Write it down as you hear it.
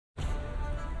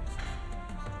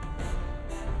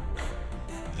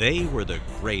They were the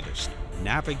greatest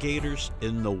navigators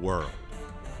in the world.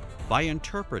 By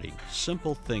interpreting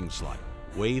simple things like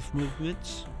wave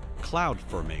movements, cloud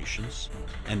formations,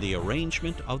 and the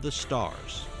arrangement of the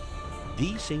stars,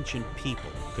 these ancient people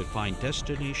could find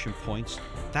destination points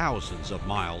thousands of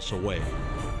miles away.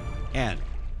 And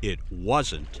it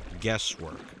wasn't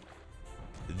guesswork.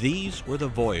 These were the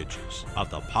voyages of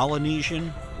the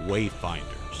Polynesian Wayfinders,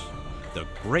 the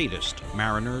greatest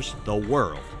mariners the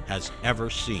world has ever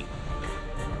seen.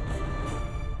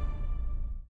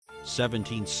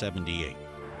 1778.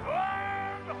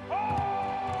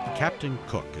 Captain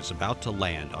Cook is about to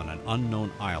land on an unknown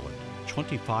island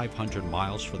 2,500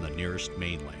 miles from the nearest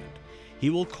mainland. He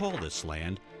will call this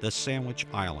land the Sandwich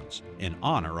Islands in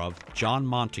honor of John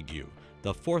Montagu,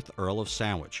 the 4th Earl of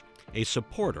Sandwich, a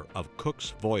supporter of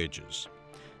Cook's voyages.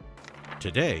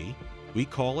 Today, we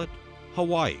call it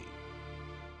Hawaii.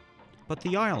 But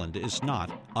the island is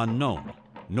not unknown,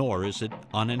 nor is it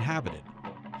uninhabited.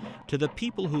 To the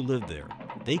people who live there,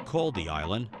 they call the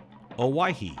island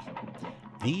Owaihi.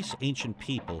 These ancient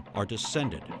people are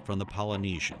descended from the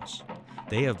Polynesians.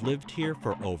 They have lived here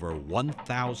for over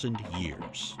 1,000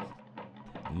 years.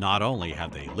 Not only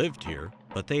have they lived here,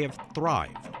 but they have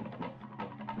thrived.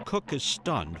 Cook is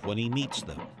stunned when he meets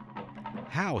them.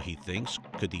 How, he thinks,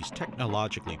 could these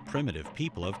technologically primitive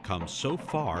people have come so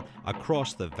far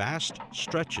across the vast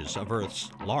stretches of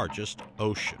Earth's largest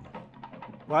ocean?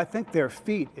 Well, I think their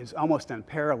feat is almost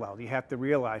unparalleled. You have to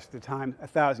realize the time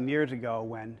 1,000 years ago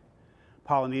when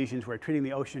Polynesians were treating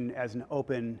the ocean as an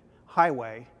open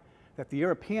highway, that the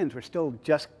Europeans were still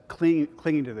just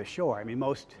clinging to the shore. I mean,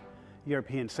 most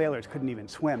European sailors couldn't even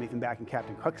swim, even back in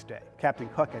Captain Cook's day. Captain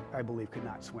Cook, I believe, could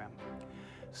not swim.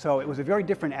 So it was a very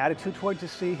different attitude towards the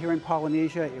sea here in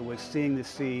Polynesia. It was seeing the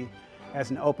sea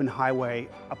as an open highway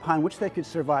upon which they could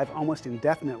survive almost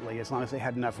indefinitely as long as they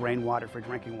had enough rainwater for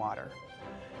drinking water.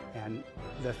 And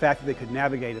the fact that they could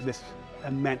navigate this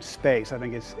immense space, I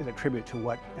think, is a tribute to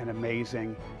what an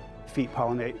amazing feat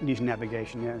Polynesian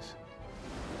navigation is.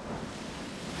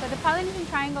 So the Polynesian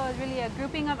Triangle is really a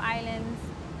grouping of islands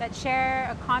that share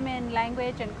a common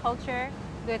language and culture,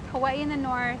 with Hawaii in the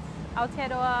north,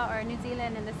 Aotearoa or New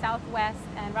Zealand in the southwest,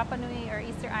 and Rapa Nui or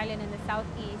Easter Island in the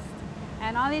southeast.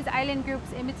 And all these island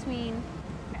groups in between.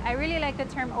 I really like the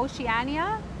term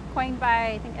Oceania, coined by,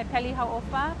 I think, Epeli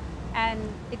Hau'ofa, and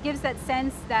it gives that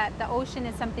sense that the ocean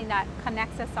is something that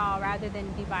connects us all rather than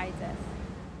divides us.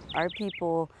 Our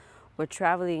people were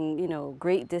traveling,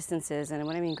 great distances, and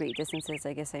when I mean great distances,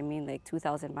 I guess I mean like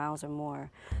 2,000 miles or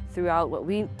more throughout what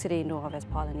we today know of as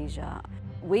Polynesia.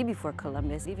 Way before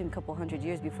Columbus, even a couple hundred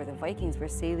years before the Vikings were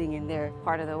sailing in their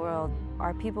part of the world,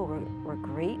 our people were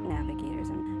great navigators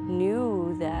and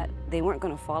knew that they weren't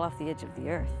going to fall off the edge of the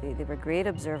earth. They were great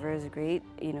observers,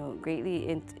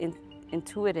 greatly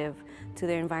intuitive to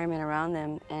their environment around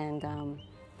them,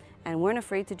 and weren't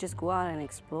afraid to just go out and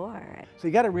explore. So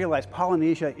you got to realize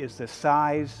Polynesia is the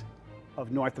size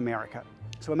of North America.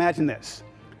 So imagine this.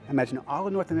 Imagine all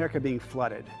of North America being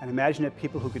flooded, and imagine it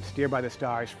people who could steer by the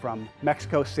stars from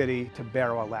Mexico City to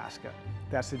Barrow, Alaska.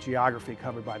 That's the geography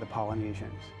covered by the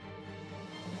Polynesians.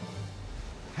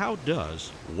 How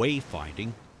does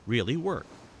wayfinding really work?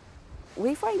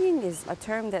 Wayfinding is a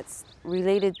term that's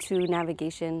related to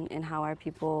navigation and how our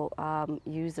people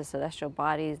use the celestial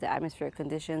bodies, the atmospheric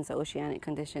conditions, the oceanic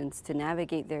conditions to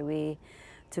navigate their way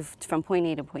from point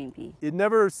A to point B. It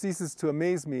never ceases to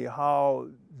amaze me how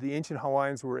the ancient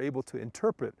Hawaiians were able to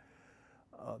interpret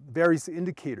various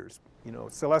indicators,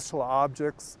 celestial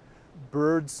objects,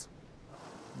 birds,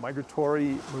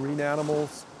 migratory marine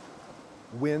animals,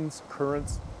 winds,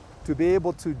 currents, to be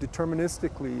able to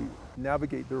deterministically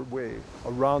navigate their way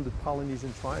around the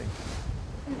Polynesian Triangle.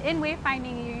 In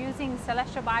wayfinding, you're using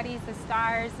celestial bodies, the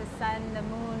stars, the sun, the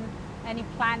moon, any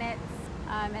planets.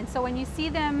 And so when you see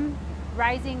them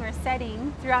rising or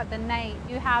setting throughout the night,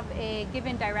 you have a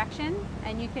given direction,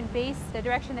 and you can base the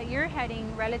direction that you're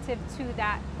heading relative to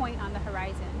that point on the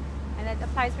horizon. And that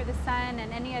applies for the sun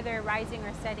and any other rising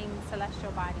or setting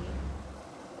celestial body.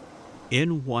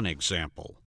 In one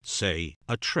example, say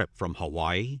a trip from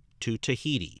Hawaii to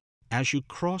Tahiti. As you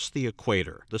cross the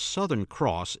equator, the Southern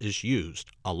Cross is used,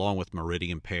 along with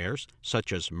meridian pairs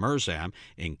such as Mersam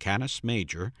in Canis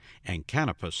Major and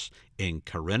Canopus in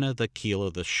Carina, the keel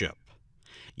of the ship.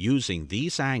 Using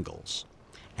these angles,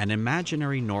 an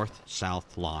imaginary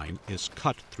north-south line is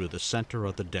cut through the center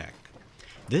of the deck.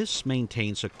 This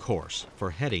maintains a course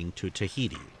for heading to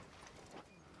Tahiti.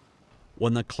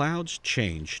 When the clouds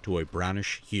change to a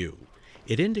brownish hue,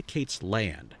 it indicates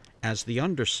land, as the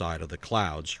underside of the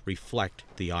clouds reflect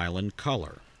the island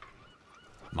color.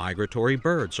 Migratory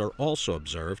birds are also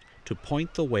observed to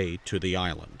point the way to the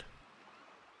island.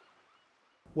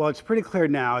 Well, it's pretty clear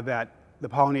now that the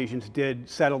Polynesians did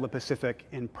settle the Pacific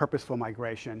in purposeful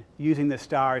migration, using the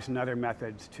stars and other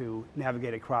methods to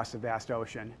navigate across the vast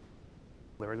ocean.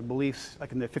 There were the beliefs,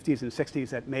 like in the 50s and 60s,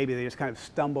 that maybe they just kind of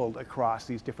stumbled across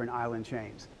these different island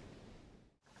chains.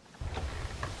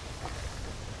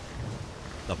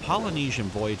 The Polynesian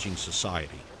Voyaging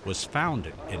Society was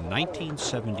founded in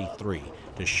 1973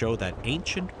 to show that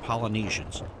ancient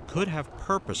Polynesians could have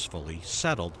purposefully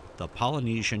settled the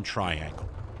Polynesian Triangle.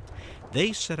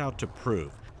 They set out to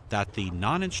prove that the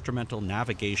non-instrumental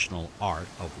navigational art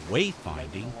of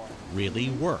wayfinding really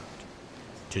worked.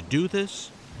 To do this,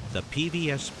 the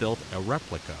PVS built a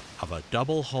replica of a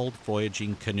double-hulled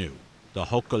voyaging canoe, the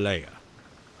Hokulea.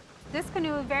 This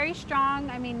canoe is very strong.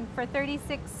 I mean, for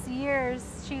 36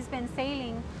 years she's been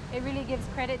sailing. It really gives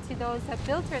credit to those who have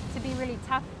built her to be really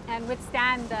tough and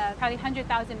withstand the probably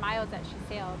 100,000 miles that she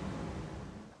sailed.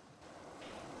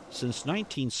 Since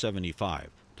 1975,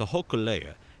 the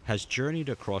Hokulea has journeyed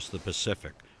across the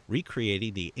Pacific,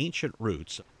 recreating the ancient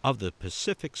routes of the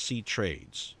Pacific Sea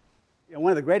trades.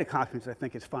 One of the great accomplishments, I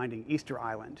think, is finding Easter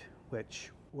Island,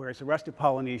 which, whereas the rest of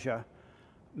Polynesia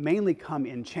mainly come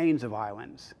in chains of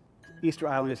islands, Easter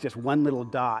Island is just one little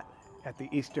dot at the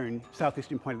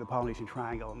southeastern point of the Polynesian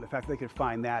Triangle, and the fact that they could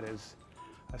find that is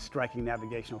a striking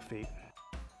navigational feat.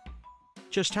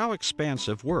 Just how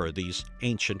expansive were these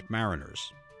ancient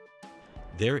mariners?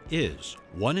 There is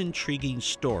one intriguing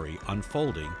story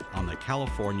unfolding on the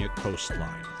California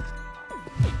coastline.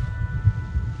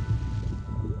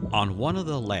 On one of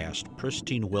the last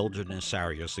pristine wilderness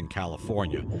areas in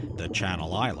California, the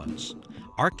Channel Islands,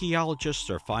 archaeologists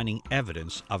are finding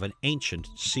evidence of an ancient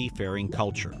seafaring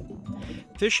culture.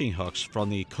 Fishing hooks from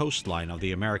the coastline of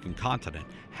the American continent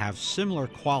have similar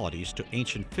qualities to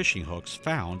ancient fishing hooks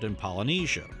found in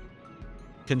Polynesia.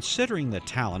 Considering the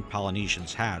talent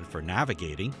Polynesians had for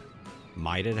navigating,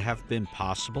 might it have been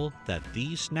possible that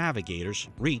these navigators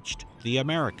reached the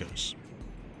Americas?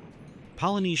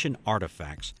 Polynesian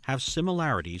artifacts have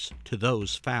similarities to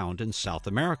those found in South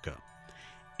America,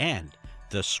 and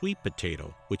the sweet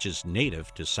potato, which is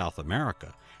native to South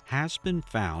America, has been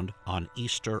found on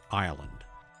Easter Island.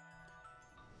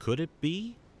 Could it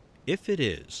be? If it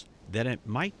is, then it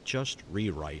might just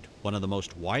rewrite one of the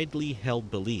most widely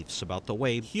held beliefs about the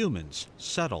way humans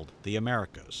settled the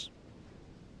Americas.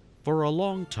 For a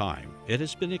long time, it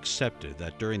has been accepted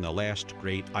that during the last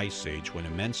great ice age, when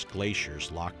immense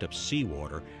glaciers locked up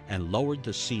seawater and lowered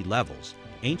the sea levels,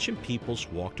 ancient peoples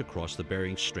walked across the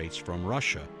Bering Straits from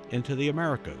Russia into the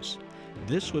Americas.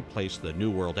 This would place the New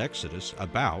World exodus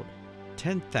about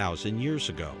 10,000 years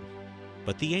ago.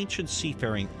 But the ancient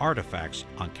seafaring artifacts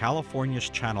on California's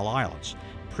Channel Islands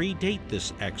predate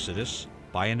this exodus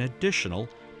by an additional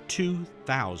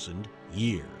 2,000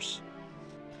 years.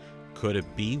 Could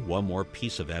it be one more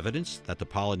piece of evidence that the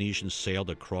Polynesians sailed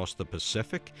across the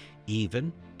Pacific,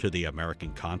 even to the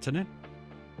American continent?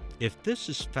 If this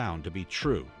is found to be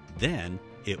true, then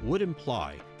it would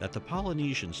imply that the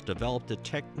Polynesians developed a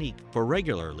technique for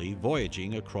regularly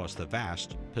voyaging across the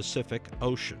vast Pacific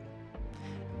Ocean.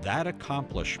 That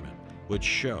accomplishment would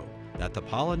show that the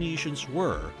Polynesians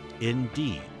were,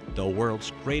 indeed, the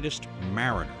world's greatest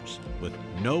mariners, with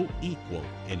no equal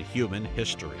in human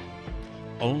history.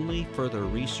 Only further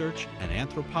research and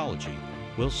anthropology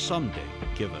will someday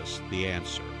give us the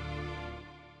answer.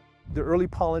 The early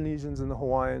Polynesians and the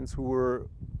Hawaiians, who were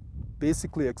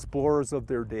basically explorers of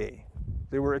their day,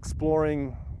 they were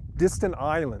exploring distant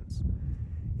islands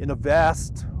in a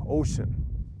vast ocean,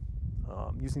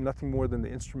 using nothing more than the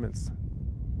instruments,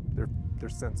 their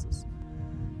senses.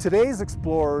 Today's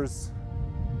explorers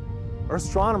are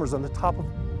astronomers on the top of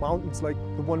mountains like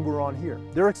the one we're on here.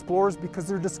 They're explorers because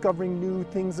they're discovering new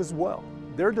things as well.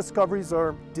 Their discoveries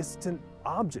are distant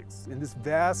objects in this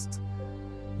vast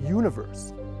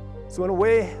universe. So in a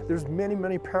way, there's many,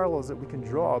 many parallels that we can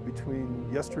draw between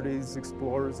yesterday's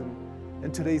explorers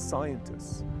and today's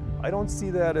scientists. I don't see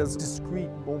that as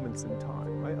discrete moments in time.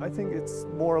 I think it's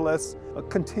more or less a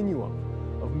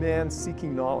continuum of man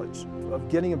seeking knowledge, of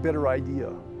getting a better idea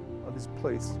of his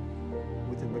place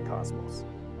within the cosmos.